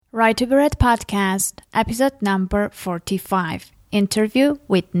Right to be Read podcast, episode number 45, interview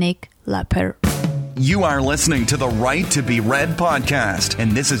with Nick Loper. You are listening to the Right to be Read podcast,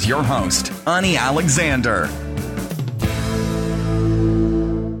 and this is your host, Ani Alexander.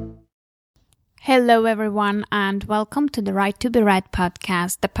 Hello, everyone, and welcome to the Right to be Read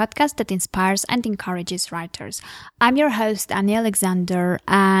podcast, the podcast that inspires and encourages writers. I'm your host, Ani Alexander,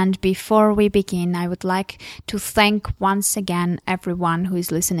 and before we begin, I would like to thank once again everyone who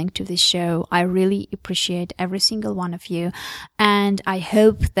is listening to this show. I really appreciate every single one of you, and I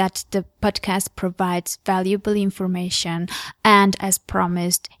hope that the podcast provides valuable information and, as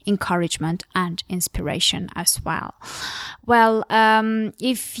promised, encouragement and inspiration as well. Well,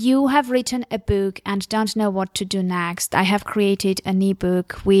 if you have written a book and don't know what to do next, I have created an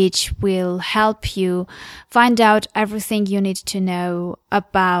ebook which will help you find out everything you need to know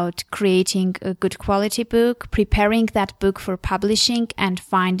about creating a good quality book, preparing that book for publishing, and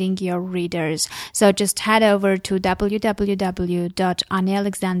finding your readers. So just head over to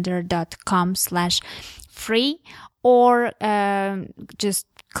www.anialexander.com/free or just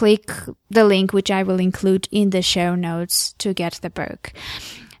click the link which I will include in the show notes to get the book.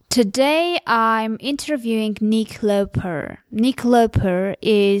 Today, I'm interviewing Nick Loper. Nick Loper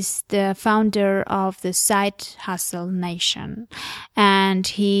is the founder of the Side Hustle Nation, and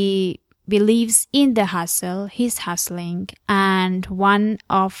he believes in the hustle. He's hustling, and one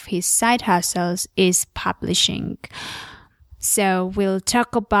of his side hustles is publishing. So we'll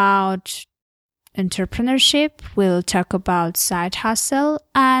talk about entrepreneurship, we'll talk about side hustle,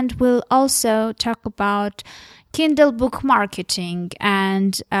 and we'll also talk about Kindle book marketing.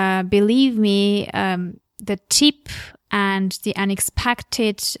 And believe me, the tip and the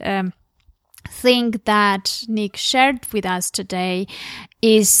unexpected thing that Nick shared with us today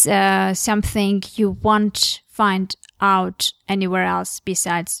is something you won't find out anywhere else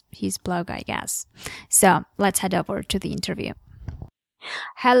besides his blog, I guess. So let's head over to the interview.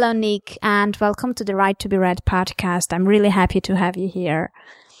 Hello, Nick, and welcome to the Right to be Read podcast. I'm really happy to have you here.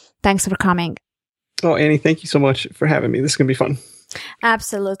 Thanks for coming. Oh, Annie, thank you so much for having me. This is going to be fun.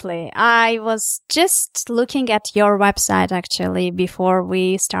 Absolutely. I was just looking at your website, actually, before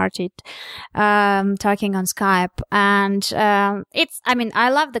we started talking on Skype. And I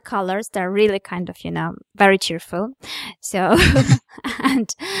love the colors. They're really kind of, very cheerful. So,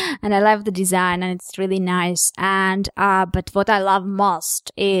 and I love the design, and it's really nice. And but what I love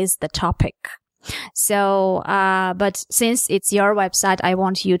most is the topic. So, but since it's your website, I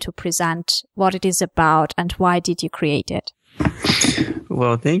want you to present what it is about and why did you create it?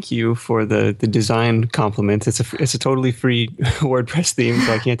 Well, thank you for the design compliment. It's a totally free WordPress theme,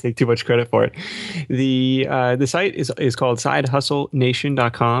 so I can't take too much credit for it. The site is called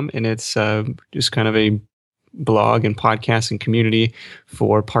sidehustlenation.com, and it's just kind of a blog and podcast and community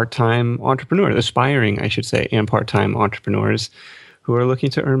for part-time entrepreneurs, aspiring, I should say, and part-time entrepreneurs who are looking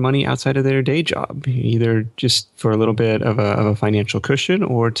to earn money outside of their day job, either just for a little bit of a financial cushion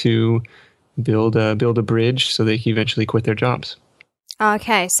or to build a bridge so they can eventually quit their jobs.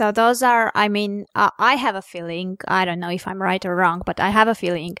 Okay, so those are, I have a feeling, I don't know if I'm right or wrong, but I have a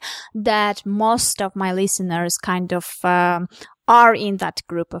feeling that most of my listeners kind of are in that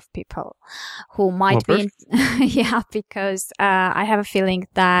group of people who might be, because I have a feeling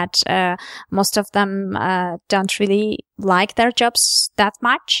that most of them don't really like their jobs that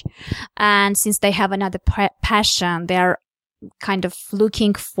much. And since they have another passion, they're kind of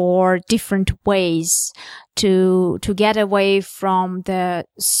looking for different ways to get away from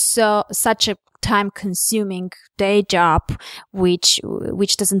such a time-consuming day job, which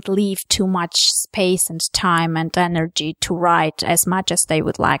doesn't leave too much space and time and energy to write as much as they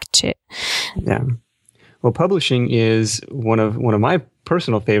would like to. Yeah. Well, publishing is one of my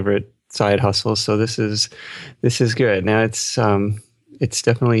personal favorite side hustles. So this is good. Now it's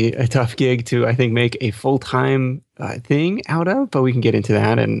definitely a tough gig to, I think, make a full-time thing out of, but we can get into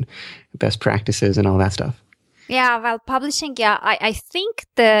that and best practices and all that stuff. Yeah, well, publishing, I think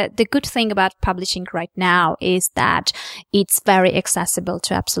the good thing about publishing right now is that it's very accessible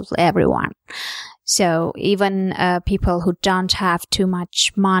to absolutely everyone. So even people who don't have too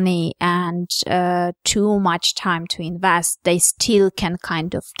much money and too much time to invest, they still can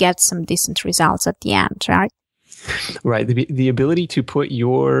kind of get some decent results at the end, right? Right. The ability to put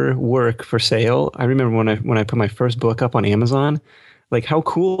your work for sale. I remember when I put my first book up on Amazon, like how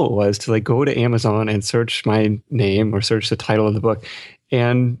cool it was to like go to Amazon and search my name or search the title of the book,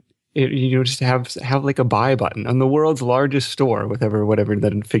 and just have like a buy button on the world's largest store, whatever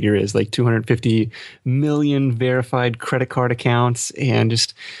that figure is, like 250 million verified credit card accounts, and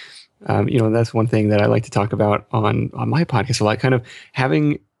just that's one thing that I like to talk about on my podcast a lot. Kind of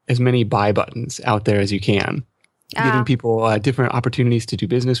having as many buy buttons out there as you can, giving people different opportunities to do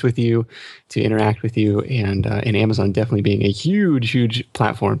business with you, to interact with you, and Amazon definitely being a huge, huge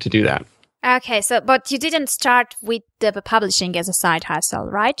platform to do that. Okay, but you didn't start with the publishing as a side hustle,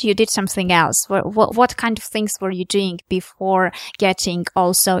 right? You did something else. What kind of things were you doing before getting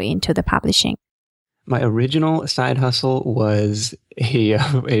also into the publishing? My original side hustle was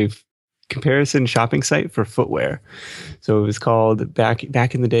a comparison shopping site for footwear. So it was called, back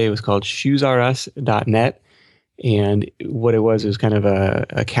in the day, it was called shoesrus.net. And what it was kind of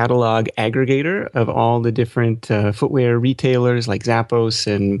a catalog aggregator of all the different footwear retailers like Zappos.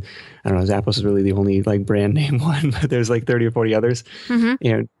 And I don't know, Zappos is really the only like brand name one, but there's like 30 or 40 others. Mm-hmm.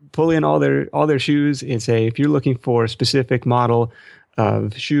 And pull in all their shoes and say, if you're looking for a specific model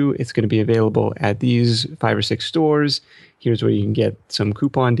of shoe, it's going to be available at these 5 or 6 stores. Here's where you can get some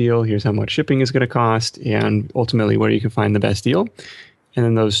coupon deal. Here's how much shipping is going to cost, and ultimately where you can find the best deal. And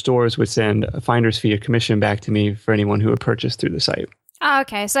then those stores would send a finder's fee or commission back to me for anyone who would purchase through the site.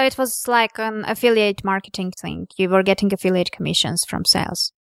 Okay, so it was like an affiliate marketing thing. You were getting affiliate commissions from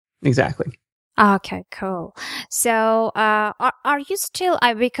sales. Exactly. Okay, cool. So, are you still?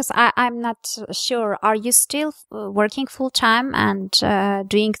 Because I'm not sure. Are you still working full time and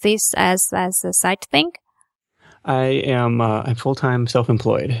doing this as a side thing? I am. I'm full time,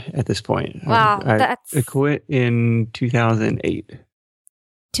 self-employed at this point. Wow, I quit in 2008.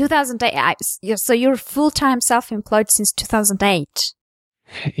 2008. So you're full time, self-employed since 2008.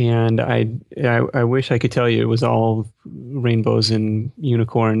 And I wish I could tell you it was all rainbows and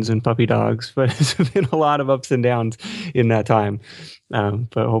unicorns and puppy dogs, but it's been a lot of ups and downs in that time.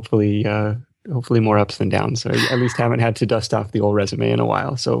 But hopefully more ups than downs. So I at least haven't had to dust off the old resume in a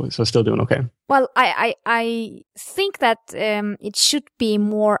while. So still doing okay. Well, I think that it should be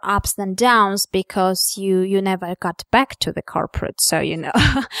more ups than downs because you never got back to the corporate. So,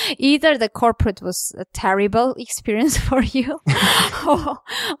 either the corporate was a terrible experience for you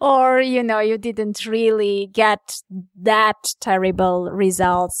or you didn't really get that terrible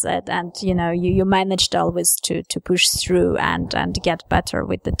results and you managed always to push through and get better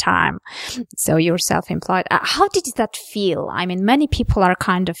with the time. So you're self-employed. How did that feel? I mean, many people are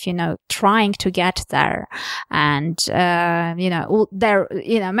kind of, trying to get there. And,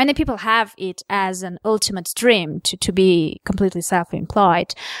 many people have it as an ultimate dream to be completely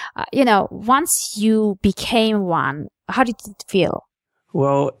self-employed. Once you became one, how did it feel?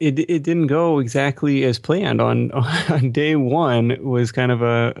 Well, it didn't go exactly as planned. On day one was kind of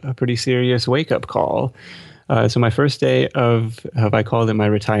a pretty serious wake-up call. So my first day of I called it my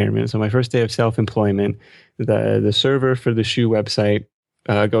retirement. So my first day of self-employment, the server for the shoe website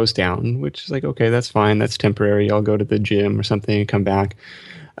goes down, which is like, okay, that's fine. That's temporary. I'll go to the gym or something and come back.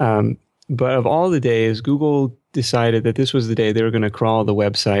 But of all the days, Google decided that this was the day they were going to crawl the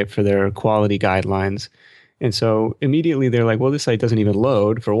website for their quality guidelines. And so immediately they're like, well, this site doesn't even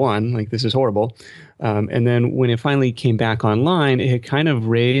load, for one. Like, this is horrible. And then when it finally came back online, it had kind of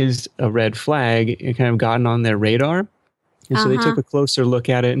raised a red flag and kind of gotten on their radar. And so they took a closer look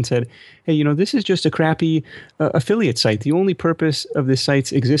at it and said, hey, this is just a crappy affiliate site. The only purpose of this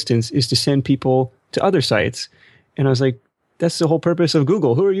site's existence is to send people to other sites. And I was like, that's the whole purpose of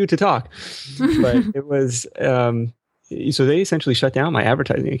Google. Who are you to talk? But it was... so they essentially shut down my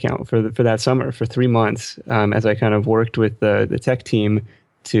advertising account for that summer for 3 months as I kind of worked with the tech team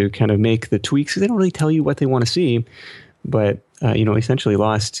to kind of make the tweaks. They don't really tell you what they want to see, but essentially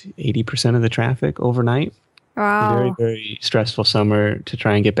lost 80% of the traffic overnight. Wow. Very, very stressful summer to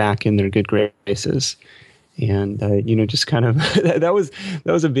try and get back in their good graces. And just kind of that was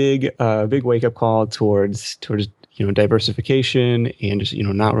a big wake up call towards diversification and just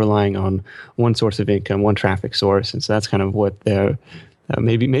not relying on one source of income, one traffic source. And so that's kind of what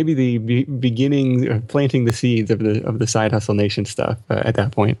maybe the beginning of planting the seeds of the Side Hustle Nation stuff at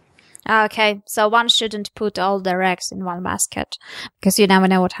that point. Okay, so one shouldn't put all their eggs in one basket because you never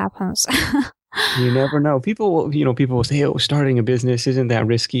know what happens. You never know. People will say, "Oh, starting a business isn't that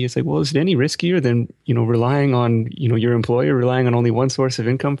risky." It's like, well, is it any riskier than relying on your employer, relying on only one source of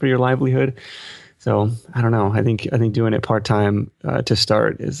income for your livelihood? So I don't know. I think doing it part-time to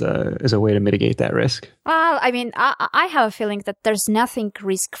start is a way to mitigate that risk. Well, I mean, I have a feeling that there's nothing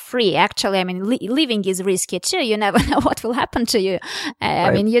risk-free. Actually, I mean, living is risky too. You never know what will happen to you. Right.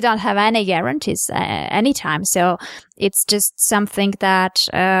 I mean, you don't have any guarantees anytime. So it's just something that,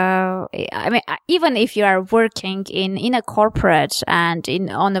 I mean, even if you are working in a corporate and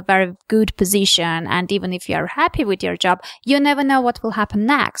on a very good position, and even if you are happy with your job, you never know what will happen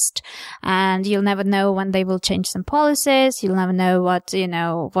next. And you'll never know when they will change some policies. You'll never know what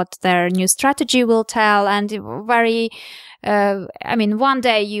their new strategy will tell. And one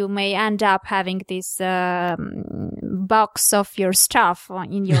day you may end up having this box of your stuff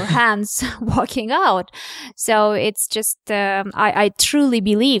in your hands walking out. So it's just, I truly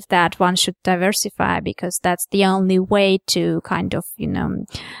believe that one should diversify, because that's the only way to kind of,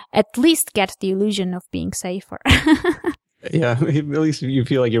 at least get the illusion of being safer. Yeah, at least you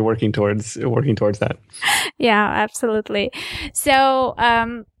feel like you're working towards that. Yeah, absolutely. So,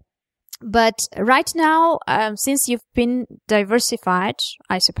 but right now, since you've been diversified,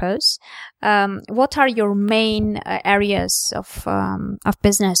 I suppose, what are your main areas of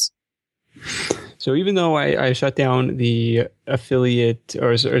business? So even though I shut down the affiliate,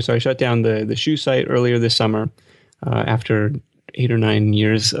 shut down the shoe site earlier this summer, after 8 or 9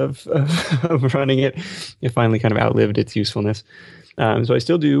 years of running it, it finally kind of outlived its usefulness. So I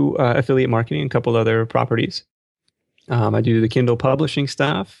still do affiliate marketing, a couple other properties. I do the Kindle publishing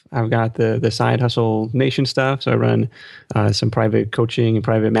stuff. I've got the Side Hustle Nation stuff. So I run some private coaching and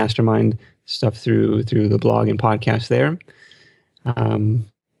private mastermind stuff through the blog and podcast there.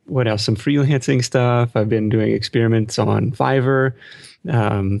 What else? Some freelancing stuff. I've been doing experiments on Fiverr.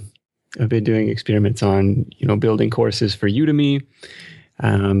 I've been doing experiments on, building courses for Udemy.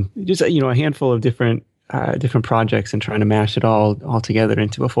 Just, a handful of different projects, and trying to mash it all together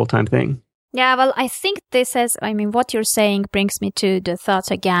into a full-time thing. Yeah, well, I think what you're saying brings me to the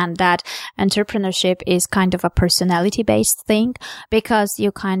thought again that entrepreneurship is kind of a personality-based thing, because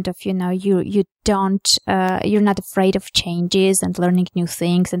you kind of, you don't, you're not afraid of changes and learning new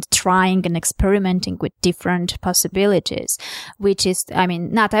things and trying and experimenting with different possibilities, which is,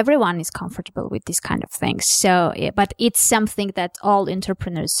 not everyone is comfortable with these kind of things. So, but it's something that all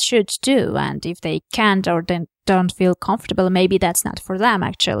entrepreneurs should do. And if they can't or don't feel comfortable, maybe that's not for them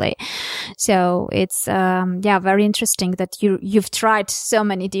actually. So it's, very interesting that you've tried so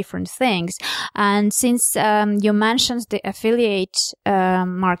many different things. And since, you mentioned the affiliate,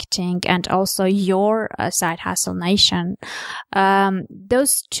 marketing and also your Side Hustle Nation,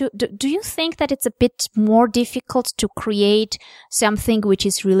 those two, do you think that it's a bit more difficult to create something which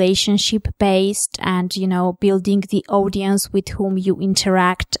is relationship based and, building the audience with whom you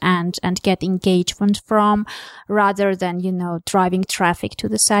interact and get engagement from, rather than, driving traffic to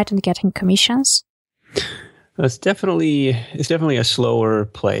the site and getting commissions? It's definitely a slower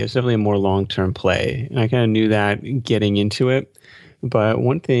play. It's definitely a more long-term play. And I kind of knew that getting into it. But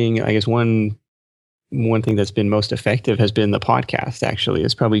one thing that's been most effective has been the podcast, actually.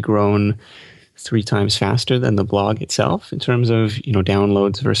 It's probably grown 3 times faster than the blog itself in terms of,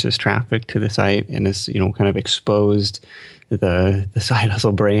 downloads versus traffic to the site. And it's, kind of exposed the Side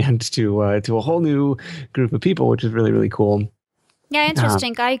Hustle brand to a whole new group of people, which is really, really cool. Yeah,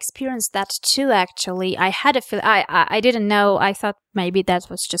 interesting. I experienced that too, actually. I had I didn't know. I thought maybe that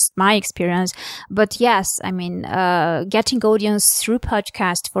was just my experience. But yes, getting audience through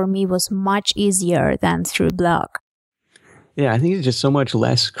podcast for me was much easier than through blog. Yeah, I think it's just so much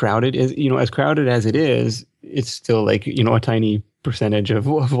less crowded. As crowded as it is, it's still like, a tiny percentage of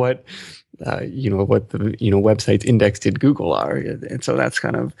what what the websites indexed in Google are. And so that's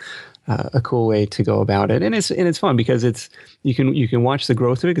kind of a cool way to go about it. And it's fun because you can watch the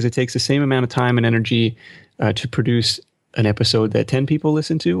growth of it, because it takes the same amount of time and energy to produce an episode that 10 people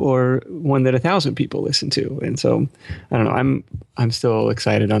listen to or one that 1,000 people listen to. And so I don't know, I'm still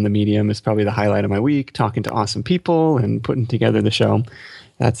excited on the medium. It's probably the highlight of my week, talking to awesome people and putting together the show.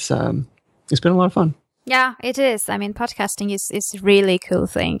 That's it's been a lot of fun. Yeah, it is. Podcasting is a really cool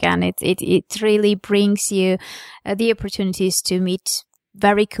thing, and it really brings you the opportunities to meet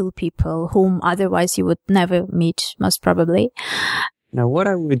very cool people whom otherwise you would never meet, most probably. Now, what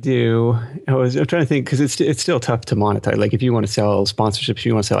I would do, I'm trying to think, because it's still tough to monetize. Like, if you want to sell sponsorships, if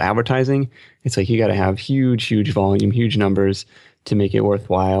you want to sell advertising, it's like you got to have huge volume, huge numbers to make it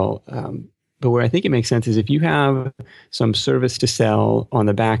worthwhile. But where I think it makes sense is if you have some service to sell on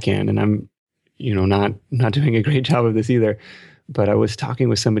the back end, and I'm, not doing a great job of this either. But I was talking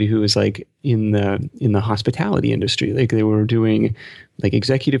with somebody who was like in the hospitality industry. Like, they were doing like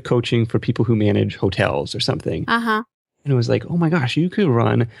executive coaching for people who manage hotels or something. Uh-huh. And it was like, oh my gosh, you could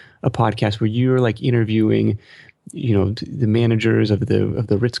run a podcast where you're like interviewing, the managers of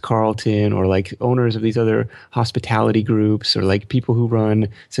the Ritz-Carlton, or like owners of these other hospitality groups, or like people who run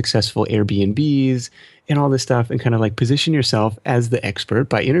successful Airbnbs and all this stuff, and kind of like position yourself as the expert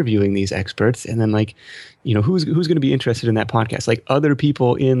by interviewing these experts. And then like, who's going to be interested in that podcast? Like other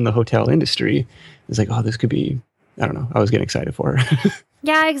people in the hotel industry. It's like, oh, this could be, I don't know. I was getting excited for her.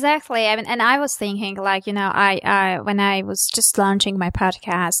 Yeah, exactly. I mean, and I was thinking, like, I when I was just launching my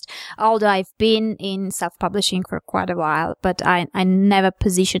podcast, although I've been in self-publishing for quite a while, but I never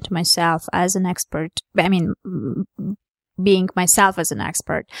positioned myself as an expert. I mean, being myself as an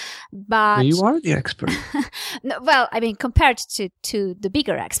expert, but well, you are the expert. No, well, I mean, compared to the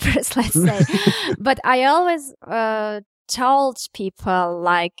bigger experts, let's say. But I always told people,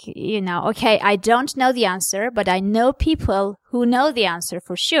 like, okay, I don't know the answer, but I know people who know the answer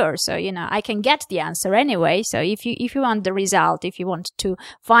for sure. So, I can get the answer anyway. So if you want the result, if you want to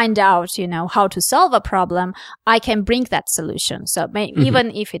find out, how to solve a problem, I can bring that solution. So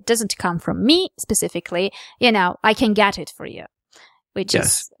even if it doesn't come from me specifically, I can get it for you. Which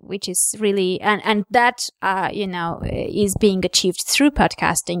is really, and that, is being achieved through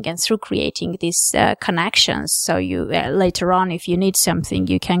podcasting and through creating these connections. So you, later on, if you need something,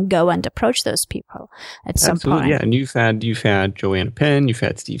 you can go and approach those people at some point. Yeah. And you've had Joanna Penn, you've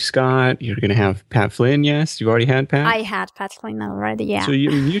had Steve Scott, you're going to have Pat Flynn. Yes. You already had Pat? I had Pat Flynn already. Yeah. So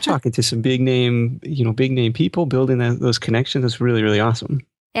you're talking to some big name people, building those connections. That's really, really awesome.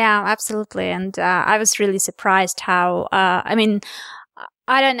 Yeah, absolutely. And, I was really surprised how,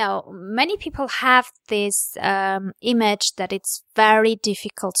 I don't know. Many people have this image that it's very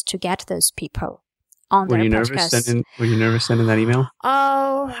difficult to get those people on their podcast. Were you nervous sending that email?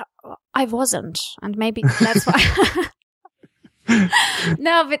 Oh, I wasn't, and maybe that's why.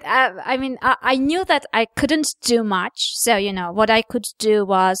 No, but I knew that I couldn't do much. So what I could do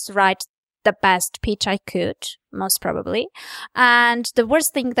was write the best pitch I could, most probably, and the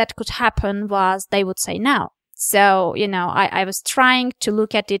worst thing that could happen was they would say no. So, I was trying to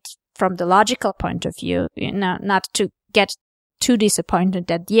look at it from the logical point of view, not to get too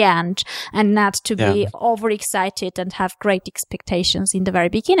disappointed at the end, and not to be overexcited and have great expectations in the very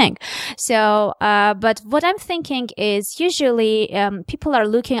beginning. So, but what I'm thinking is usually, people are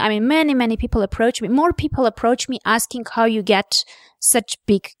looking, many people approach me, more people approach me asking how you get such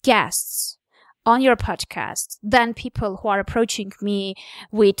big guests on your podcast than people who are approaching me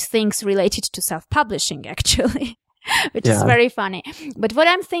with things related to self-publishing, actually, which is very funny. But what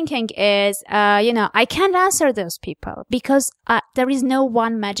I'm thinking is, I can't answer those people because there is no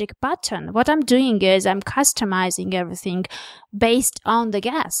one magic button. What I'm doing is I'm customizing everything based on the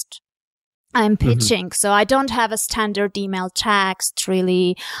guest I'm pitching. So I don't have a standard email text,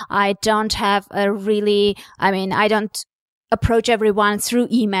 really. I don't have I don't approach everyone through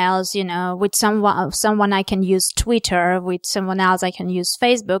emails, with someone I can use Twitter, with someone else I can use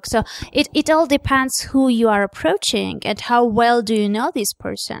Facebook. So it all depends who you are approaching and how well do you know this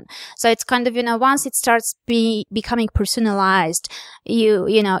person. So it's kind of, once it starts becoming personalized,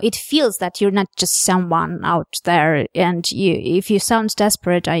 it feels that you're not just someone out there, and if you sound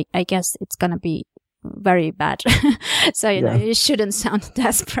desperate, I guess it's gonna be very bad. So, you shouldn't sound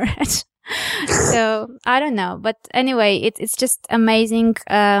desperate. So I don't know, but anyway, it's just amazing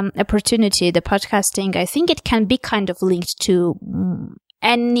opportunity. The podcasting, I think it can be kind of linked to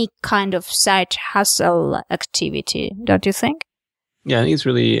any kind of side hustle activity, don't you think? Yeah, I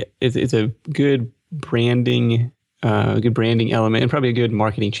think it's a good branding element, and probably a good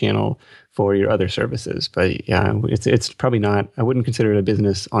marketing channel for your other services. But yeah, it's probably not. I wouldn't consider it a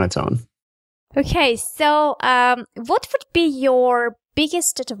business on its own. Okay, so what would be your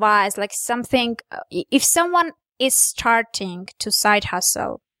biggest advice, like something, if someone is starting to side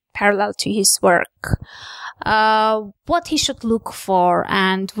hustle parallel to his work, what he should look for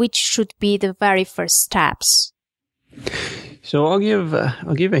and which should be the very first steps? So I'll give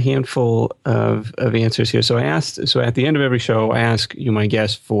a handful of answers here. So at the end of every show, I ask my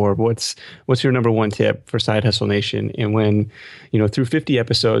guests for what's your number one tip for Side Hustle Nation. And when, through 50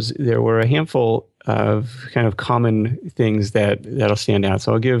 episodes, there were a handful of kind of common things that'll stand out.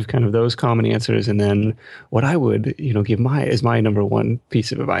 So I'll give kind of those common answers, and then what I would, give as my number one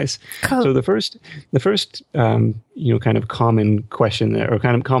piece of advice. Cool. So the first, kind of common question or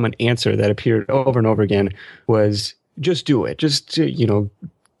kind of common answer that appeared over and over again was, just do it. Just,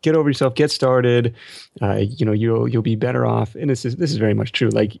 get over yourself, get started. You'll be better off. And this is very much true.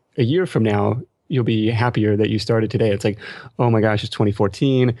 Like a year from now, you'll be happier that you started today. It's like, oh my gosh, it's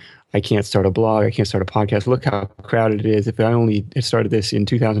 2014. I can't start a blog. I can't start a podcast. Look how crowded it is. If I only had started this in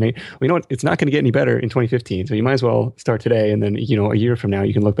 2008, well, you know what? It's not going to get any better in 2015. So you might as well start today. And then, a year from now,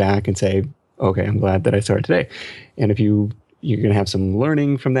 you can look back and say, okay, I'm glad that I started today. And if you're going to have some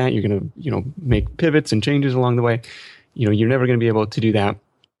learning from that, you're going to, make pivots and changes along the way. You're never going to be able to do that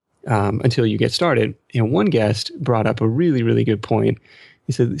until you get started. And one guest brought up a really, really good point.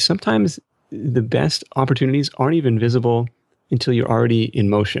 He said, sometimes the best opportunities aren't even visible until you're already in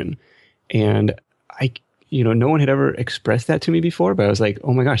motion. And no one had ever expressed that to me before, but I was like,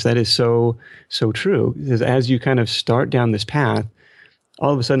 oh my gosh, that is so, so true. Because as you kind of start down this path,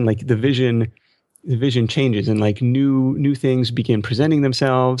 all of a sudden, like the vision changes and like new things begin presenting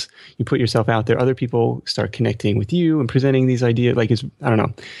themselves. You put yourself out there, other people start connecting with you and presenting these ideas. Like I don't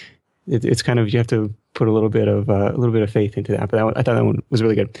know. It's kind of, you have to put a little bit of faith into that. But I thought that one was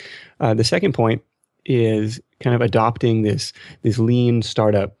really good. The second point is kind of adopting this lean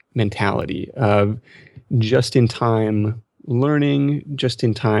startup mentality of just-in-time learning,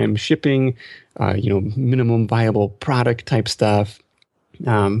 just-in-time shipping, minimum viable product type stuff,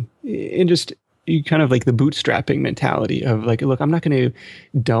 and just you kind of like the bootstrapping mentality of like, look, I'm not going to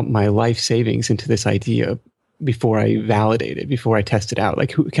dump my life savings into this idea before I validate it, before I test it out.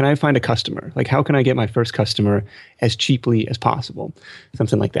 Like, can I find a customer? Like, how can I get my first customer as cheaply as possible?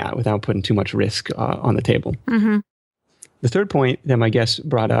 Something like that without putting too much risk on the table. Mm-hmm. The third point that my guest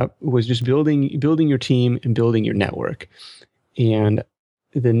brought up was just building your team and building your network. And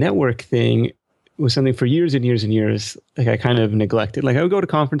the network thing was something for years and years and years, like I kind of neglected. Like I would go to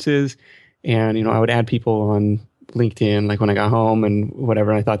conferences and, I would add people on LinkedIn, like when I got home and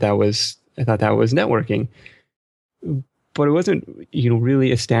whatever. I thought that was networking. But it wasn't,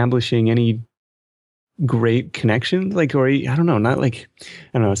 really establishing any great connections, like, or I don't know, not like,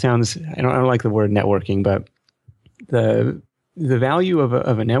 I don't know, it sounds, I don't like the word networking, but the value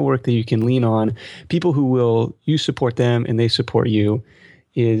of a network that you can lean on, people who you support them and they support you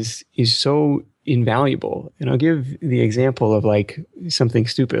is so invaluable. And I'll give the example of like something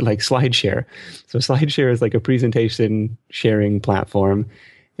stupid like SlideShare. So SlideShare is like a presentation sharing platform.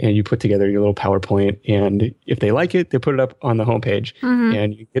 And you put together your little PowerPoint, and if they like it, they put it up on the homepage,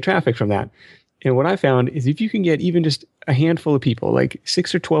 and you get traffic from that. And what I found is if you can get even just a handful of people, like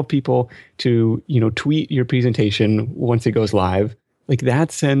 6 or 12 people to, tweet your presentation once it goes live, like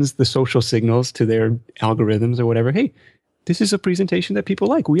that sends the social signals to their algorithms or whatever. Hey, this is a presentation that people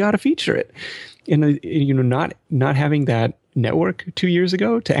like. We ought to feature it. And, not having that network 2 years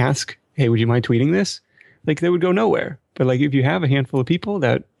ago to ask, hey, would you mind tweeting this? Like they would go nowhere. But like if you have a handful of people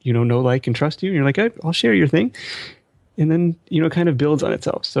that, know, like, and trust you, and you're like, I'll share your thing. And then, it kind of builds on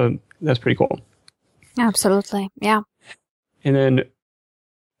itself. So that's pretty cool. Absolutely. Yeah. And then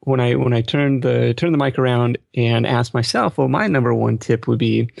when I turned the mic around and asked myself, well, my number one tip would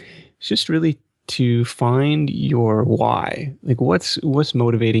be just really to find your why. Like what's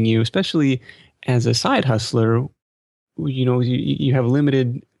motivating you, especially as a side hustler. You have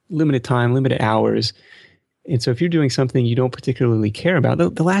limited time, limited hours. And so if you're doing something you don't particularly care about,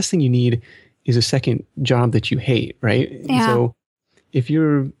 the last thing you need is a second job that you hate, right? Yeah. And so if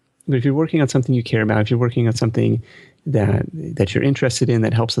you're working on something you care about, if you're working on something that you're interested in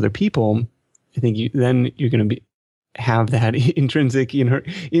that helps other people, I think you're going to have that intrinsic,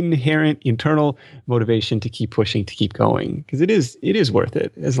 inherent internal motivation to keep pushing, to keep going, because it is worth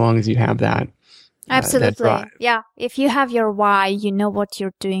it as long as you have that. Absolutely. Yeah. If you have your why, you know what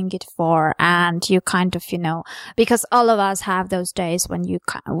you're doing it for, and you kind of, because all of us have those days when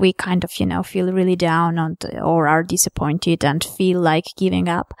we kind of, feel really down or are disappointed and feel like giving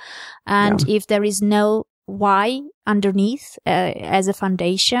up. And if there is no why underneath as a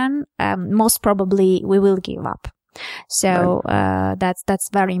foundation, most probably we will give up. So that's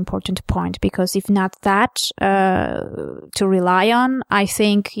very important point, because if not that to rely on, I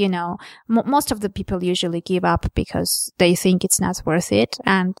think most of the people usually give up because they think it's not worth it,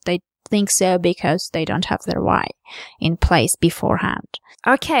 and they think so because they don't have their why in place beforehand.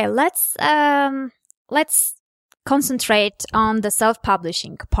 Okay, let's concentrate on the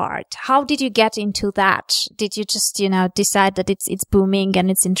self-publishing part. How did you get into that? Did you just, decide that it's booming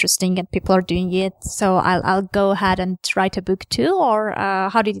and it's interesting and people are doing it, so I'll go ahead and write a book too? Or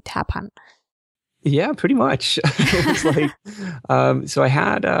how did it happen? Yeah, pretty much. It was like, so I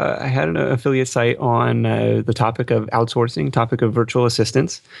had an affiliate site on the topic of outsourcing, topic of virtual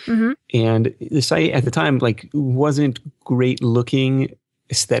assistants. Mm-hmm. And the site at the time, like, wasn't great looking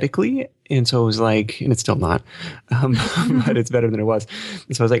aesthetically. And so it was like, and it's still not, but it's better than it was.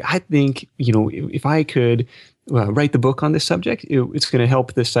 And so I was like, I think, if I could write the book on this subject, it's going to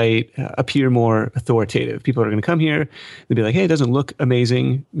help the site appear more authoritative. People are going to come here. They'll be like, hey, it doesn't look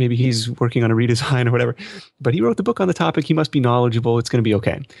amazing. Maybe he's working on a redesign or whatever, but he wrote the book on the topic. He must be knowledgeable. It's going to be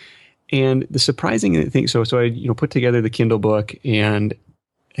okay. And the surprising thing, so I, put together the Kindle book, and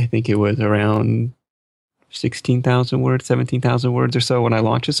I think it was around 16,000 words, 17,000 words or so when I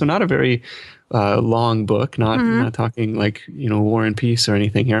launched it. So not a very long book, not talking like, War and Peace or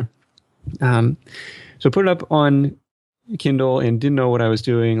anything here. So I put it up on Kindle and didn't know what I was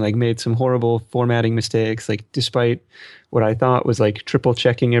doing, like made some horrible formatting mistakes, like despite what I thought was like triple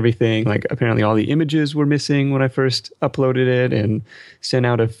checking everything, like apparently all the images were missing when I first uploaded it and sent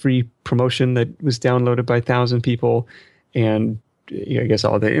out a free promotion that was downloaded by 1,000 people. And I guess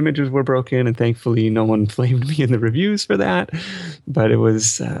all the images were broken, and thankfully no one flamed me in the reviews for that. But it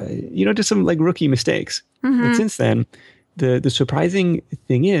was, just some like rookie mistakes. And since then, the surprising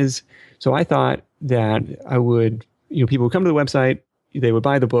thing is, so I thought that I would, people would come to the website, they would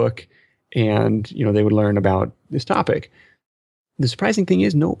buy the book, and, they would learn about this topic. The surprising thing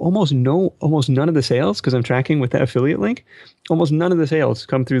is almost none of the sales, because I'm tracking with that affiliate link, almost none of the sales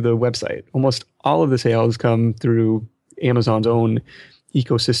come through the website. Almost all of the sales come through Amazon's own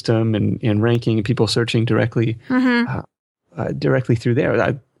ecosystem and ranking, and people searching directly through there.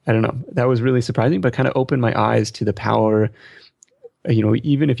 I don't know. That was really surprising, but kind of opened my eyes to the power.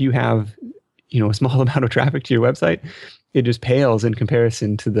 Even if you have, a small amount of traffic to your website, it just pales in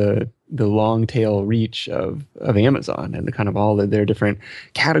comparison to the long tail reach of Amazon and the kind of all of their different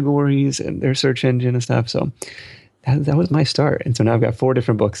categories and their search engine and stuff. So that was my start. And so now I've got 4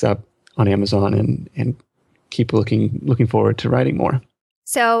 different books up on Amazon and keep looking forward to writing more.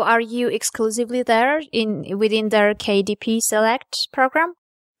 So are you exclusively there within their KDP Select program?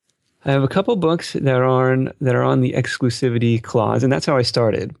 I have a couple books that are on the exclusivity clause, and that's how I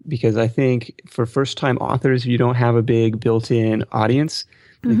started, because I think for first-time authors, if you don't have a big built-in audience,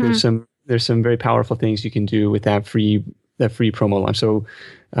 I think there's some very powerful things you can do with that free promo launch. So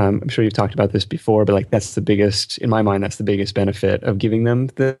I'm sure you've talked about this before, but like that's the biggest, in my mind, that's the biggest benefit of giving them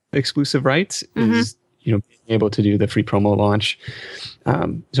the exclusive rights is being able to do the free promo launch.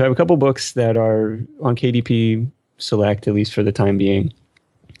 So I have a couple books that are on KDP Select, at least for the time being.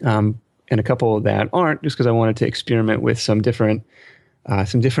 And a couple that aren't, just because I wanted to experiment with some different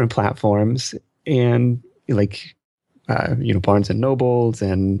platforms, and like Barnes and Nobles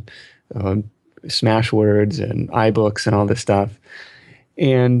and Smashwords and iBooks and all this stuff.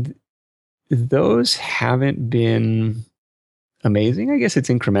 And those haven't been amazing. I guess it's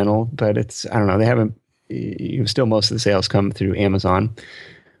incremental, but I don't know. They haven't. Still, most of the sales come through Amazon.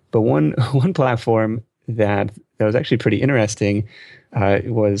 But one platform that was actually pretty interesting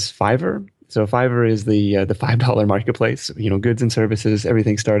was Fiverr. So Fiverr is the $5 marketplace. Goods and services,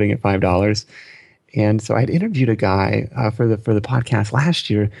 everything starting at $5. And so I'd interviewed a guy for the podcast last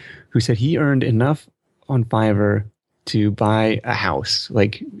year who said he earned enough on Fiverr to buy a house,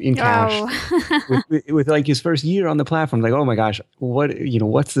 like in cash, with like his first year on the platform. Like, oh my gosh,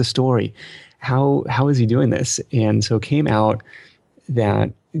 what's the story? How is he doing this? And so it came out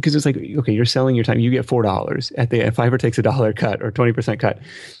that, because it's like, okay, you're selling your time, you get $4 at Fiverr takes $1 cut or 20% cut.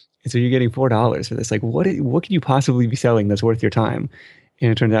 And so you're getting $4 for this. Like, what could you possibly be selling that's worth your time? And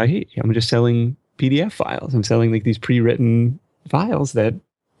it turns out, hey, I'm just selling PDF files. I'm selling like these pre-written files that,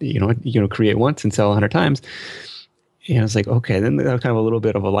 create once and sell 100 times. And I was like, okay, then that was kind of a little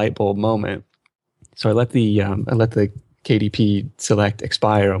bit of a light bulb moment. So I let the KDP Select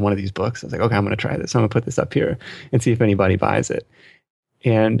expire on one of these books. I was like, okay, I'm going to try this. I'm going to put this up here and see if anybody buys it.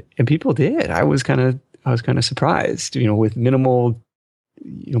 And people did. I was kind of surprised, with minimal,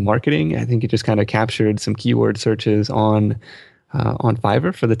 marketing. I think it just kind of captured some keyword searches on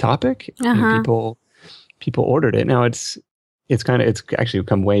Fiverr for the topic, and people ordered it. Now it's actually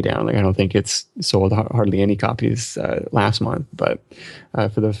come way down. Like I don't think it's sold hardly any copies last month, but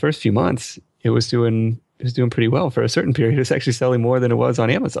for the first few months, it was doing pretty well. For a certain period, it was actually selling more than it was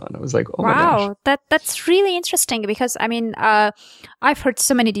on Amazon. I was like, oh my gosh. Wow, that's really interesting, because I've heard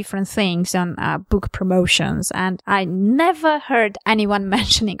so many different things on book promotions, and I never heard anyone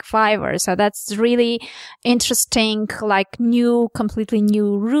mentioning Fiverr. So that's really interesting, like completely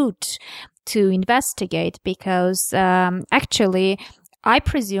new route to investigate, because actually I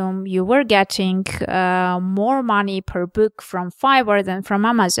presume you were getting more money per book from Fiverr than from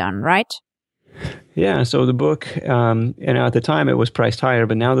Amazon, right? Yeah, so the book, and at the time it was priced higher,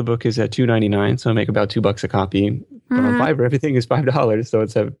 but now the book is at $2.99, so I make about $2 a copy. But on Fiverr, everything is $5, so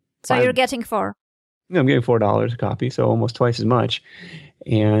it's So you're getting $4. I'm getting $4 a copy, so almost twice as much.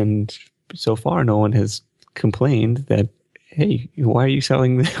 And so far, no one has complained that, hey, why are you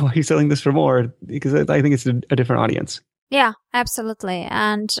selling this for more? Because I think it's a different audience. Yeah, absolutely.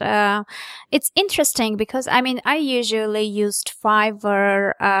 And it's interesting because, I usually used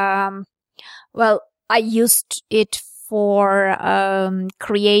Fiverr. I used it for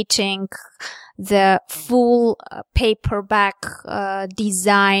creating the full paperback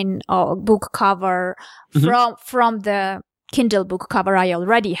design or book cover from the Kindle book cover I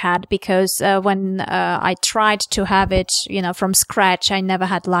already had, because when I tried to have it, from scratch, I never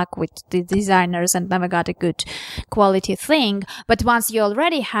had luck with the designers and never got a good quality thing. But once you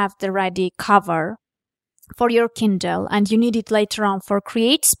already have the ready cover for your Kindle and you need it later on for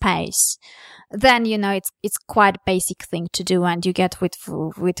CreateSpace, then it's quite a basic thing to do, and you get with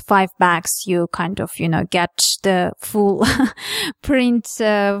 $5 you kind of get the full print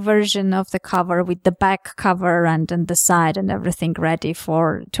version of the cover with the back cover and the side and everything ready to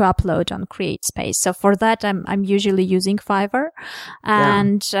upload on CreateSpace. So for that I'm usually using Fiverr,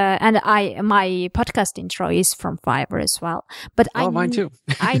 and my podcast intro is from Fiverr as well. But mine too.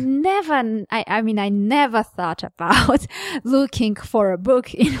 I never thought about looking for a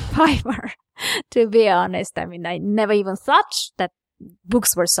book in Fiverr. To be honest, I never even thought that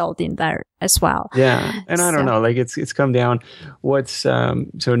books were sold in there as well. Yeah. And I don't know, like it's come down.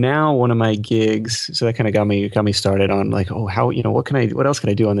 So now one of my gigs, so that kind of got me started on like, what else can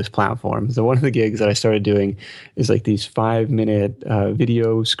I do on this platform? So one of the gigs that I started doing is like these 5-minute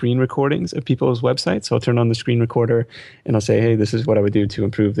video screen recordings of people's websites. So I'll turn on the screen recorder and I'll say, hey, this is what I would do to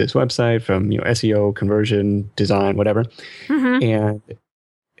improve this website from, SEO, conversion, design, whatever.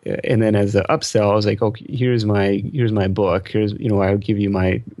 And then as the upsell, I was like, okay, here's my book. Here's, I'll give you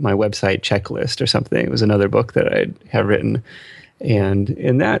my website checklist or something. It was another book that I have written.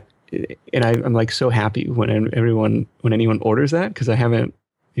 And I'm like so happy when anyone orders that, because I haven't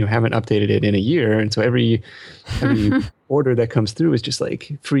updated it in a year. And so every order that comes through is just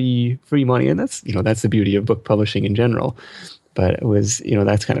like free money. And that's the beauty of book publishing in general. But it was,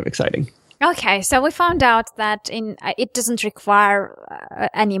 that's kind of exciting. Okay, so we found out that it doesn't require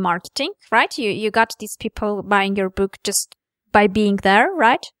any marketing, right? You got these people buying your book just by being there,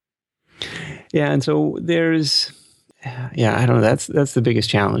 right? Yeah, and so there's, I don't know. That's the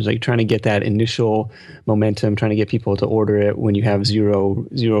biggest challenge, like trying to get that initial momentum, trying to get people to order it when you have zero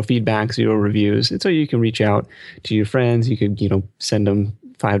feedback, zero reviews. And so you can reach out to your friends. You could, send them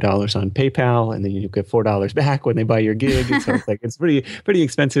 $5 on PayPal, and then you get $4 back when they buy your gig. And so it's like, it's pretty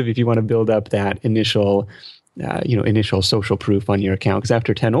expensive if you want to build up that initial social proof on your account. Because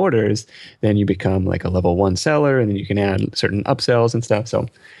after 10 orders, then you become like a level 1 seller, and then you can add certain upsells and stuff. So,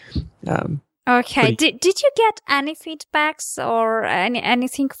 okay. Did you get any feedbacks or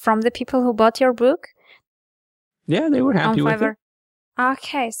anything from the people who bought your book? Yeah, they were happy with it.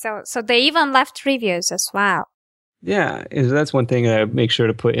 Okay, so they even left reviews as well. Yeah, that's one thing that I make sure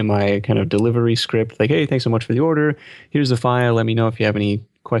to put in my kind of delivery script. Like, hey, thanks so much for the order. Here's the file. Let me know if you have any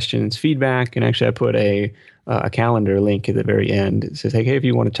questions, feedback. And actually, I put a calendar link at the very end. It says, hey, if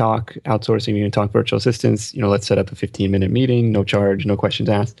you want to talk outsourcing, you want to talk virtual assistants, let's set up a 15-minute meeting, no charge, no questions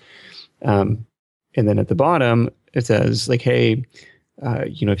asked. And then at the bottom, it says, like, hey,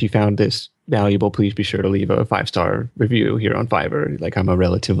 if you found this valuable, please be sure to leave a 5-star review here on Fiverr. Like, I'm a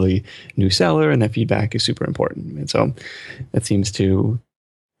relatively new seller, and that feedback is super important. And so that seems to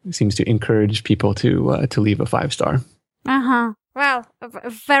encourage people to leave a 5-star. Well,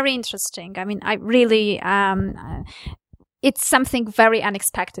 very interesting. I really, it's something very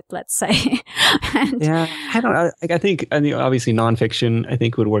unexpected, let's say. Yeah, I don't know. I think obviously nonfiction, I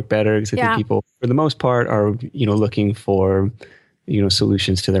think would work better, because I think people, for the most part, are, looking for,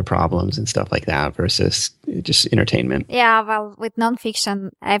 solutions to their problems and stuff like that versus just entertainment. Yeah, well, with nonfiction,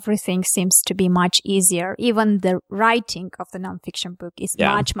 everything seems to be much easier. Even the writing of the nonfiction book is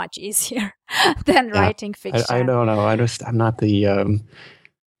much, much easier than writing fiction. I don't know. I'm not the...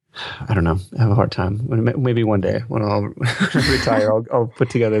 I don't know. I have a hard time. Maybe one day when I'll retire, I'll put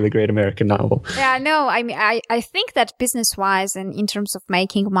together the great American novel. Yeah, no, I think that business-wise and in terms of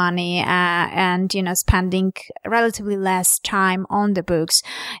making money and, spending relatively less time on the books,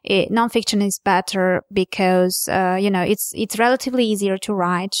 nonfiction is better because, it's relatively easier to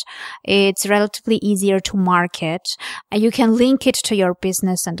write. It's relatively easier to market. You can link it to your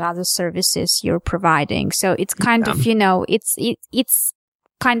business and other services you're providing. So it's kind of, it's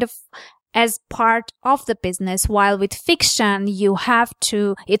kind of as part of the business, while with fiction,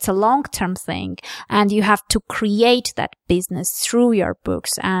 it's a long-term thing, and you have to create that business through your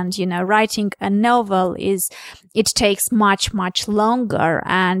books. And, writing a novel it takes much, much longer,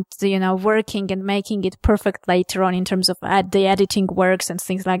 and, working and making it perfect later on in terms of the editing works and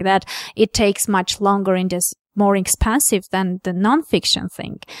things like that, it takes much longer and is more expensive than the nonfiction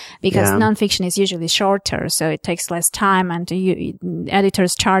thing, because nonfiction is usually shorter, so it takes less time, and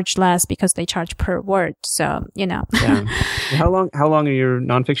editors charge less because they charge per word. So, Yeah. How long are your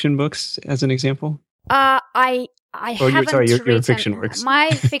nonfiction books, as an example? I I haven't your written fiction works.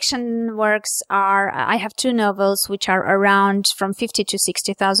 My fiction works are. I have 2 novels which are around from 50 to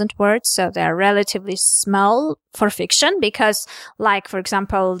 60,000 words, so they're relatively small for fiction. Because, like for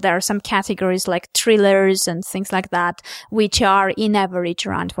example, there are some categories like thrillers and things like that, which are in average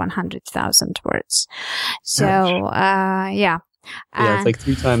around 100,000 words. So, yeah. Yeah, it's like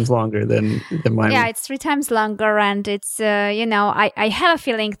 3 times longer than mine. Yeah, it's 3 times longer, and it's I have a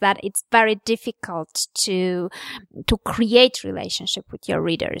feeling that it's very difficult to create relationship with your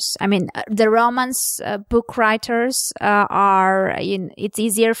readers. I mean, the romance book writers it's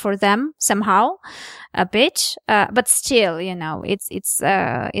easier for them somehow, a bit, but still,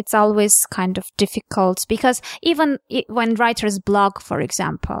 it's always kind of difficult, because even when writers blog, for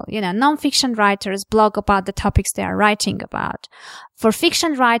example, non-fiction writers blog about the topics they are writing about. For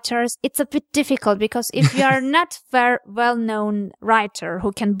fiction writers, it's a bit difficult, because if you are not very well-known writer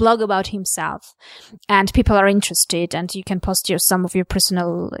who can blog about himself and people are interested, and you can post some of your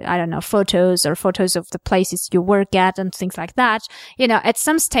personal, photos or photos of the places you work at and things like that, at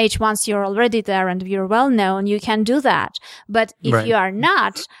some stage, once you're already there and you're well-known, you can do that. But if you are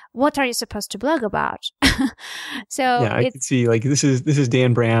not, what are you supposed to blog about? So yeah, I can see, like, this is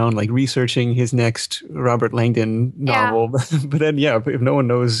Dan Brown, like, researching his next Robert Langdon novel. Yeah. But then, if no one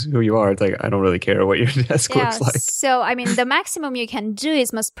knows who you are, it's like, I don't really care what your desk looks like. So, I mean, the maximum you can do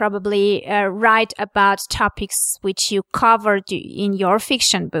is most probably write about topics which you covered in your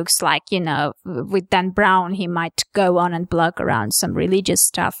fiction books. Like, with Dan Brown, he might go on and blog around some religious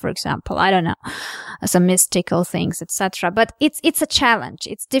stuff, for example. I don't know, some mystical things, etc. But it's a challenge.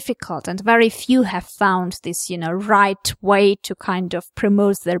 It's difficult, and very few have found this, right way to kind of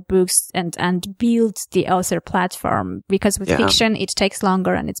promote their books and build the author platform. Because with fiction, it takes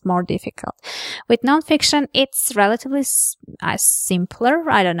longer and it's more difficult. With nonfiction, it's relatively simpler.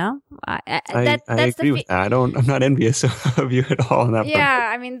 I don't know. I agree with that. I'm not envious of you at all on that.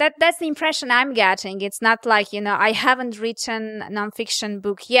 Yeah, I mean, that's the impression I'm getting. It's not like, I haven't written a nonfiction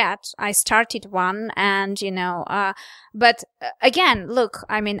book yet. I started one, and, but again, look,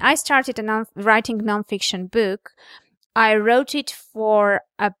 I mean, I started writing nonfiction book. I wrote it for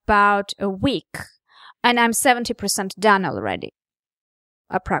about a week, and I'm 70% done already,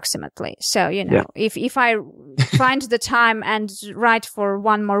 approximately. So, if I find the time and write for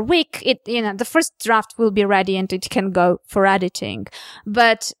 1 more week, the first draft will be ready and it can go for editing.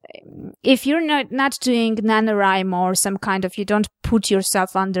 But if you're not doing NaNoWriMo or some kind of, you don't put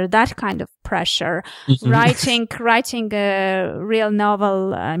yourself under that kind of pressure, writing a real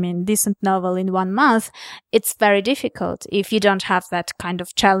novel, I mean, decent novel in 1 month, it's very difficult. If you don't have that kind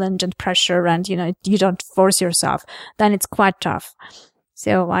of challenge and pressure, and, you don't force yourself, then it's quite tough.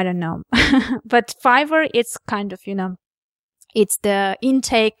 So I don't know. But Fiverr, it's kind of, it's the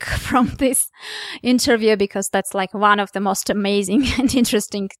intake from this interview, because that's like one of the most amazing and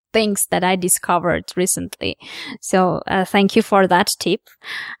interesting things that I discovered recently. So thank you for that tip.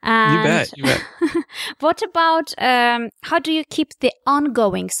 And you bet. What about how do you keep the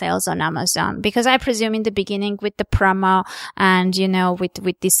ongoing sales on Amazon? Because I presume in the beginning with the promo and,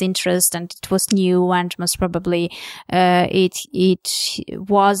 with this interest, and it was new, and most probably it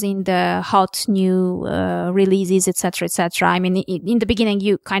was in the hot new releases, etc., etc. I mean, in the beginning,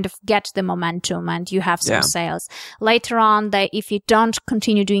 you kind of get the momentum and you have some sales. Later on, if you don't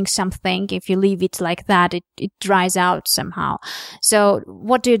continue doing something, if you leave it like that, it dries out somehow. So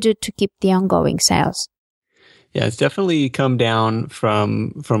what do you do to keep the ongoing sales? Yeah, it's definitely come down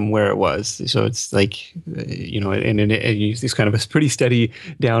from where it was. So it's like, and it's kind of a pretty steady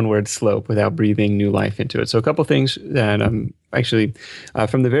downward slope without breathing new life into it. So a couple things that actually,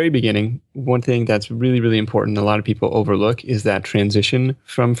 from the very beginning, one thing that's really, really important, a lot of people overlook, is that transition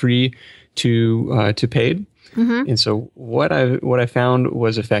from free to paid. Mm-hmm. And so what I found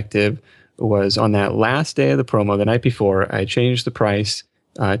was effective was on that last day of the promo, the night before, I changed the price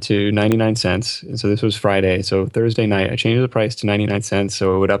to 99 cents. And so this was Friday. So Thursday night, I changed the price to 99 cents.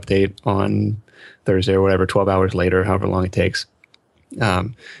 So it would update on Thursday or whatever, 12 hours later, however long it takes.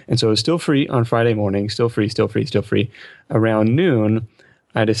 And so it was still free on Friday morning, still free. Around noon,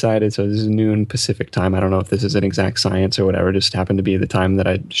 I decided, so this is noon Pacific time. I don't know if this is an exact science or whatever, just happened to be the time that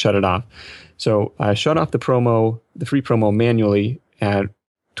I shut it off. So I shut off the free promo manually at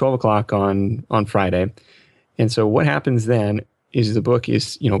 12 o'clock on Friday. And so what happens then is the book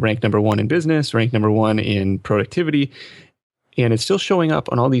is, ranked number 1 in business, ranked number 1 in productivity, and it's still showing up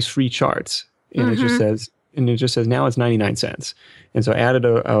on all these free charts. And it just says now it's 99 cents. And so I added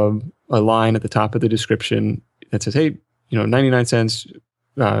a line at the top of the description that says, hey, 99 cents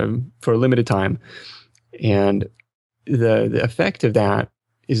for a limited time. And the effect of that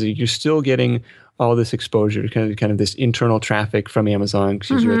is that you're still getting all this exposure, kind of this internal traffic from Amazon,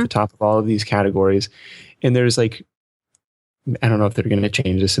 because you're at the top of all of these categories. And there's like, I don't know if they're going to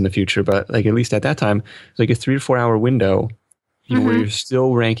change this in the future, but like at least at that time, it's like a 3 to 4 hour window, where you're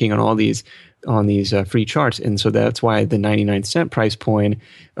still ranking on all these free charts. And so that's why the 99-cent price point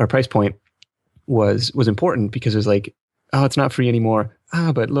was important, because it was like, oh, it's not free anymore.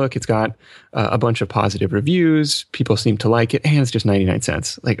 But look, it's got a bunch of positive reviews. People seem to like it, and it's just 99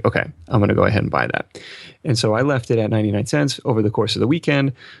 cents. Like, okay, I'm going to go ahead and buy that. And so I left it at 99 cents over the course of the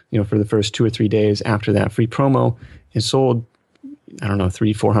weekend, for the first 2 or 3 days after that free promo, and sold, I don't know,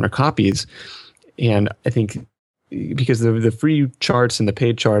 300-400 copies. And I think because the free charts and the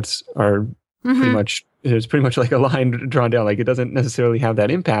paid charts are there's pretty much like a line drawn down. Like, it doesn't necessarily have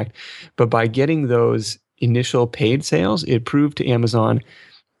that impact, but by getting those initial paid sales, it proved to Amazon,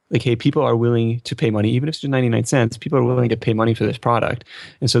 like, hey, people are willing to pay money, even if it's just 99 cents. People are willing to pay money for this product,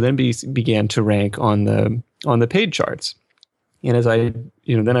 and so then began to rank on the paid charts. And as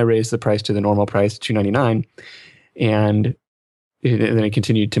then I raised the price to the normal price, $2.99, and then it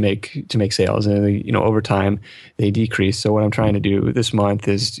continued to make sales, and over time they decreased. So what I'm trying to do this month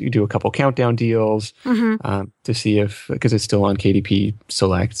is do a couple countdown deals to see if, because it's still on KDP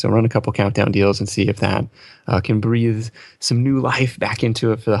Select, so run a couple countdown deals and see if that can breathe some new life back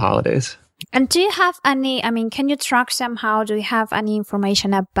into it for the holidays. And do you have any, can you track somehow, do you have any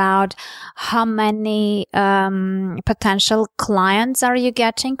information about how many potential clients are you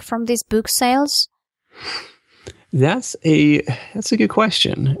getting from these book sales? That's a good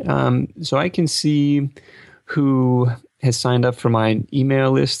question. So I can see who has signed up for my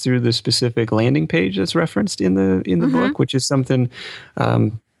email list through the specific landing page that's referenced in the book, which is something,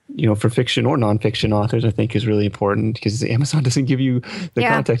 for fiction or nonfiction authors, I think is really important, because Amazon doesn't give you the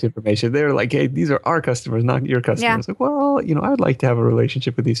contact information. They're like, hey, these are our customers, not your customers. Like, well, I'd like to have a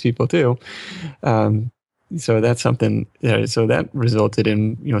relationship with these people too. So that's something. So that resulted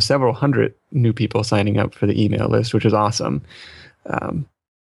in several hundred new people signing up for the email list, which is awesome. But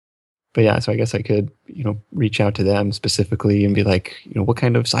yeah, so I guess I could reach out to them specifically and be like, what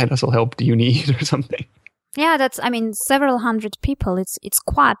kind of side hustle help do you need or something. Yeah, that's, several hundred people. It's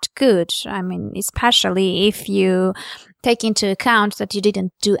quite good. Especially if you take into account that you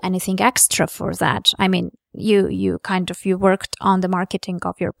didn't do anything extra for that. You worked on the marketing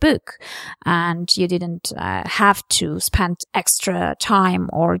of your book, and you didn't have to spend extra time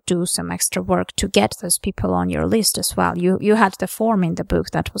or do some extra work to get those people on your list as well. You had the form in the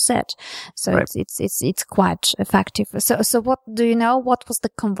book, that was it. So right. it's quite effective. So what do you know? What was the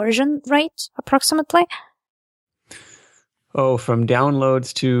conversion rate approximately? Oh, from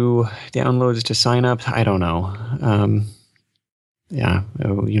downloads to signups, I don't know.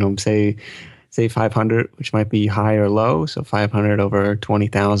 Say 500, which might be high or low. So 500 over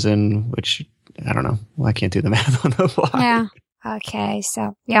 20,000, which I don't know. Well, I can't do the math on the fly. Yeah. Okay.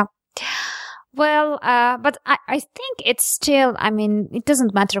 So yeah. Well, but I think it's still, it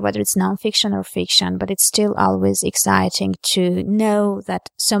doesn't matter whether it's nonfiction or fiction, but it's still always exciting to know that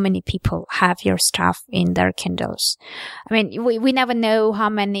so many people have your stuff in their Kindles. We never know how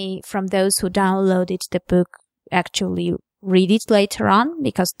many from those who downloaded the book actually read it later on,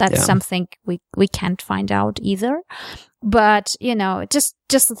 because that's something we can't find out either. But, just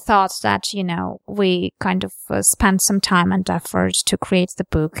the thought that, we kind of spent some time and effort to create the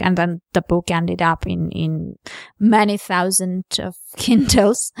book, and then the book ended up in many thousand of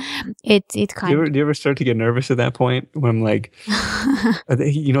Kindles. It kind of... Do you ever start to get nervous at that point when I'm like,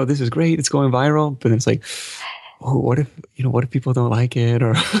 this is great, it's going viral, but then it's like, oh, what if people don't like it?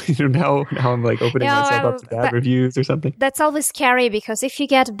 Or now I'm like opening myself up to bad reviews or something. That's always scary, because if you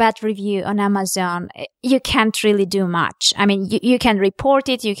get a bad review on Amazon, you can't really do much. You can report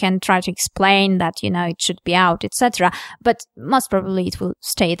it, you can try to explain that, it should be out, etc. But most probably it will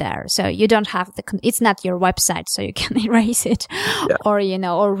stay there. So you don't have it's not your website, so you can erase it or,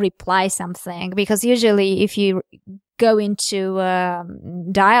 or reply something. Because usually if you go into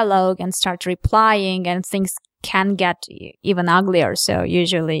dialogue and start replying, and things can get even uglier. So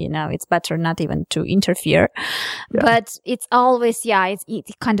usually, it's better not even to interfere. Yeah. But it's always,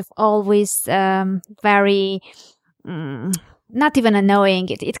 it's kind of always very, not even annoying.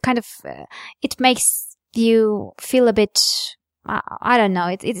 It kind of, it makes you feel a bit I don't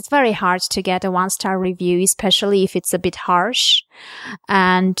know. It's very hard to get a 1-star review, especially if it's a bit harsh,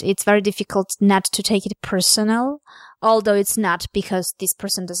 and it's very difficult not to take it personal. Although it's not, because this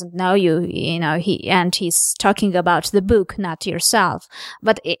person doesn't know you, he's talking about the book, not yourself.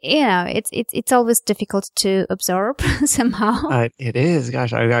 But it's always difficult to absorb somehow. It is.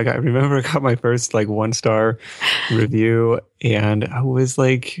 Gosh, I remember I got my first 1-star review, and I was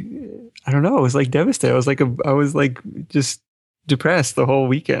like, I don't know, I was devastated. I was just depressed the whole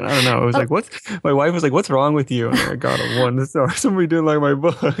weekend. I don't know. I was my wife was like, "What's wrong with you?" And I got a 1-star. Somebody didn't like my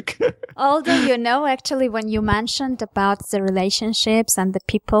book. Although, actually, when you mentioned about the relationships and the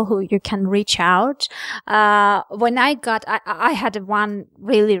people who you can reach out, when I had one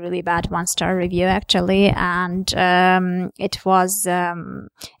really, really bad 1-star review, actually, and it wasn't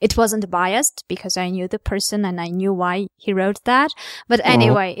biased because I knew the person and I knew why he wrote that. But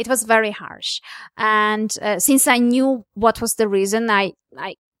anyway, It was very harsh. And since I knew what was the reason, I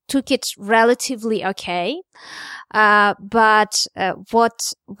took it relatively okay. But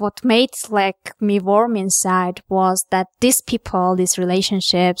what made me warm inside was that these people, these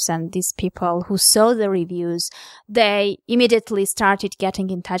relationships, and these people who saw the reviews, they immediately started getting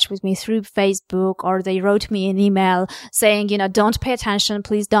in touch with me through Facebook, or they wrote me an email saying, don't pay attention,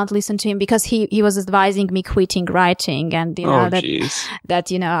 please don't listen to him, because he was advising me quitting writing, and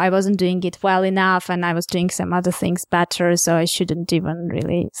that I wasn't doing it well enough, and I was doing some other things better, so I shouldn't even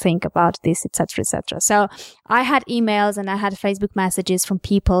really think about this, etc., etc. So I had emails and I had Facebook messages from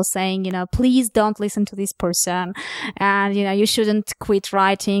people saying, please don't listen to this person, and you shouldn't quit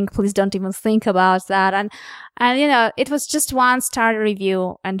writing, please don't even think about that. And it was just 1-star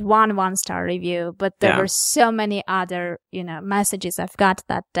review and one 1-star review, but there were so many other messages I've got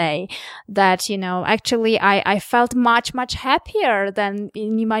that day that actually I felt much, much happier than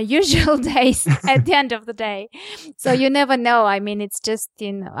in my usual days at the end of the day. So you never know. I mean, it's just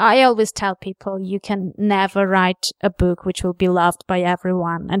I always tell people you can never write a book which will be loved by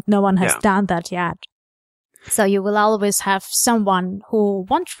everyone, and no one has done that yet. So you will always have someone who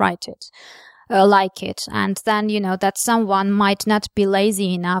won't write it, like it, and then that someone might not be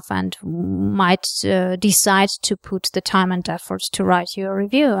lazy enough and might decide to put the time and effort to write you a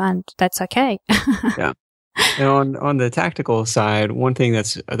review, and that's okay. Yeah. And on the tactical side, one thing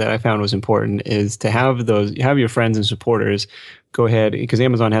that I found was important is to have your friends and supporters go ahead, because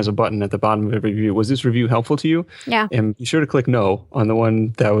Amazon has a button at the bottom of every review. Was this review helpful to you? Yeah. And be sure to click no on the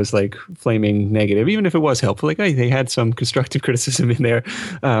one that was flaming negative, even if it was helpful. They had some constructive criticism in there.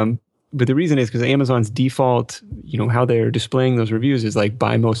 But the reason is because Amazon's default, how they're displaying those reviews is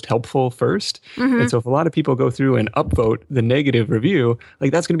by most helpful first. Mm-hmm. And so if a lot of people go through and upvote the negative review,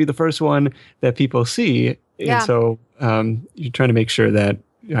 that's going to be the first one that people see. Yeah. And so you're trying to make sure that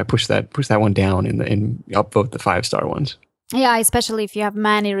I push that one down and upvote the 5-star ones. Yeah, especially if you have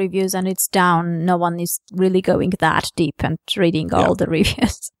many reviews and it's down, no one is really going that deep and reading all the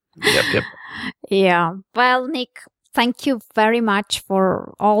reviews. Yep. Yeah. Well, Nick, thank you very much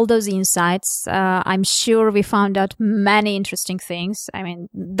for all those insights. I'm sure we found out many interesting things. I mean,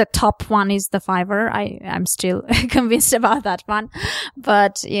 the top one is the Fiverr. I'm still convinced about that one.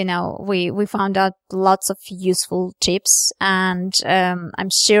 But, we found out lots of useful tips. And I'm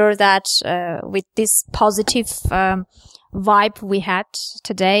sure that with this positive vibe we had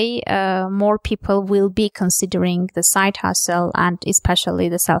today, more people will be considering the side hustle and especially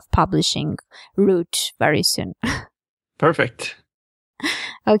the self-publishing route very soon. Perfect.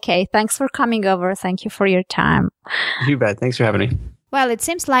 Okay, thanks for coming over. Thank you for your time. You bet. Thanks for having me. Well, it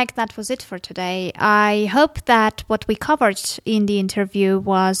seems like that was it for today. I hope that what we covered in the interview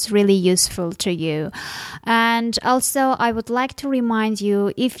was really useful to you. And also, I would like to remind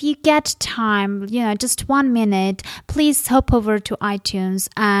you, if you get time, just 1 minute, please hop over to iTunes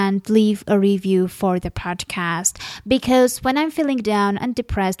and leave a review for the podcast. Because when I'm feeling down and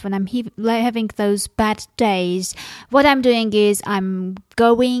depressed, when I'm having those bad days, what I'm doing is I'm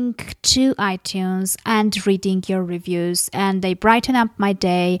going to iTunes and reading your reviews, and they brighten up my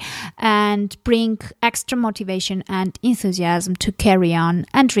day and bring extra motivation and enthusiasm to carry on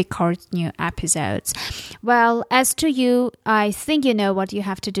and record new episodes. Well, as to you, I think you know what you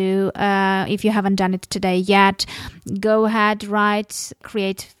have to do. If you haven't done it today yet, go ahead,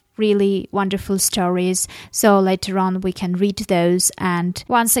 create really wonderful stories, so later on we can read those. And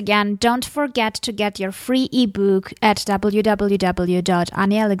once again, don't forget to get your free ebook at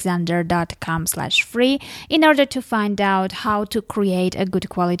www.anialexander.com/free in order to find out how to create a good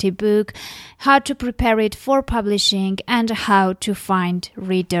quality book, how to prepare it for publishing, and how to find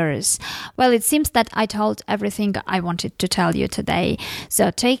readers. Well, it seems that I told everything I wanted to tell you today. So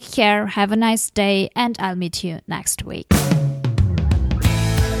take care, have a nice day, and I'll meet you next week.